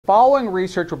Following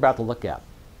research we're about to look at,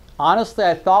 honestly,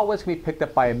 I thought was going to be picked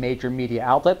up by a major media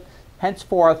outlet.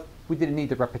 Henceforth, we didn't need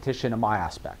the repetition of my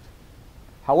aspect.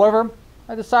 However,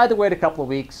 I decided to wait a couple of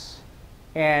weeks,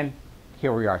 and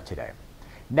here we are today.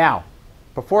 Now,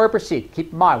 before I proceed,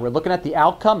 keep in mind, we're looking at the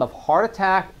outcome of heart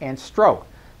attack and stroke.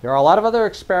 There are a lot of other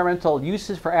experimental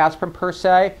uses for aspirin per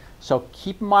se, so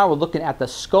keep in mind we're looking at the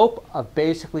scope of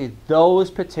basically those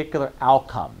particular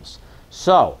outcomes.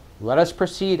 So, let us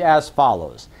proceed as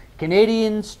follows.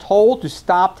 Canadians told to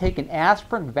stop taking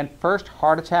aspirin to prevent first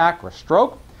heart attack or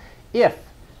stroke. If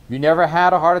you never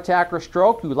had a heart attack or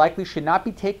stroke, you likely should not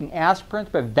be taking aspirin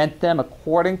to prevent them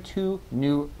according to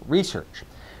new research.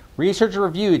 Researchers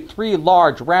reviewed 3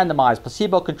 large randomized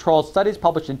placebo-controlled studies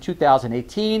published in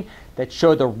 2018 that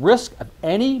showed the risk of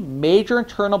any major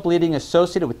internal bleeding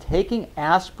associated with taking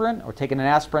aspirin or taking an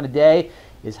aspirin a day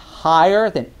is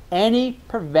higher than any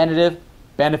preventative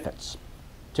benefits.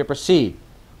 To proceed,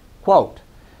 quote,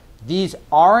 "These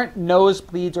aren't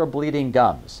nosebleeds or bleeding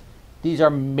gums. These are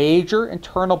major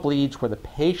internal bleeds where the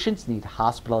patients need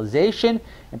hospitalization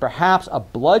and perhaps a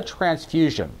blood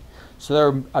transfusion. So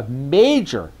they're of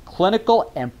major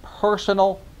clinical and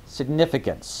personal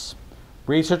significance."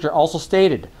 Researcher also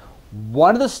stated,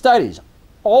 one of the studies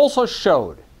also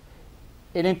showed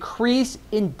an increase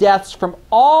in deaths from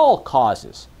all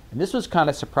causes. And this was kind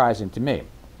of surprising to me.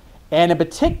 And in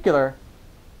particular,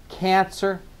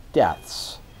 cancer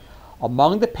deaths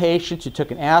among the patients who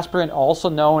took an aspirin, also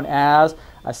known as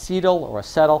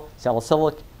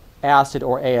acetylsalicylic acid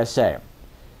or ASA.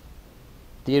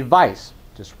 The advice,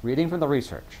 just reading from the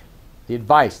research, the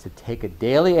advice to take a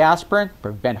daily aspirin to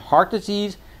prevent heart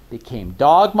disease became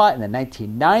dogma in the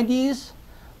 1990s,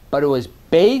 but it was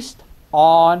based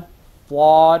on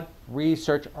flawed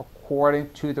research according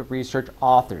to the research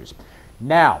authors.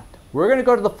 Now, we're going to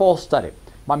go to the full study.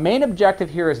 My main objective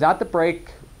here is not to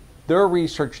break their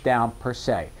research down per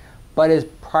se, but is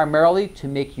primarily to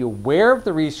make you aware of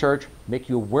the research, make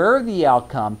you aware of the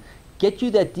outcome, get you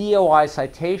that DOI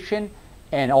citation,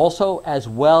 and also as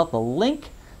well the link.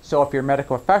 So if you're a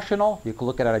medical professional, you can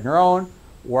look at it on your own,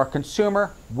 or a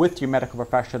consumer with your medical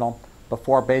professional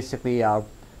before basically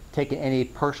taking any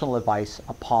personal advice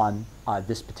upon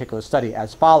this particular study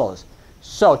as follows.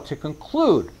 So to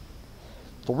conclude,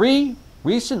 3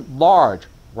 recent large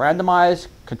randomized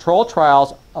controlled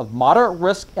trials of moderate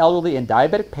risk elderly and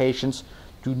diabetic patients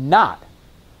do not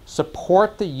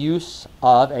support the use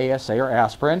of ASA or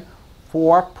aspirin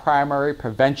for primary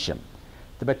prevention.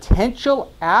 The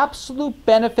potential absolute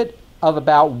benefit of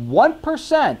about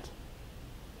 1%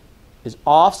 is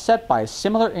offset by a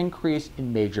similar increase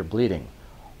in major bleeding.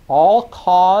 All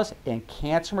cause and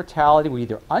cancer mortality were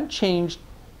either unchanged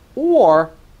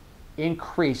or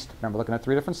increased. Remember, looking at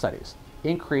 3 different studies.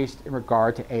 Increased in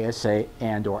regard to ASA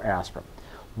and or aspirin.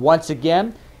 Once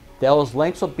again, those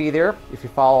links will be there if you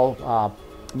follow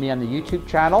me on the YouTube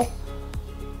channel.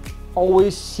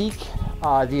 Always seek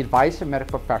the advice of a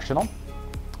medical professional.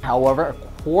 However,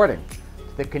 according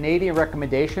to the Canadian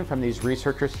recommendation from these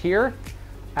researchers here,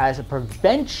 as a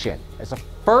prevention, as a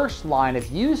first line of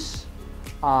use,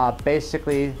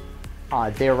 basically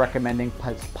they're recommending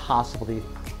possibly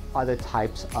other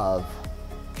types of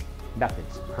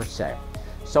methods per se.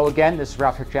 So again, this is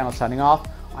Ralph here, channel signing off.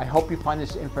 I hope you find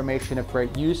this information of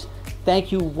great use.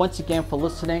 Thank you once again for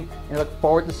listening, and I look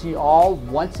forward to seeing you all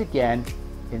once again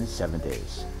in 7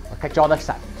 days. I'll catch you all next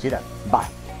time. See you then. Bye.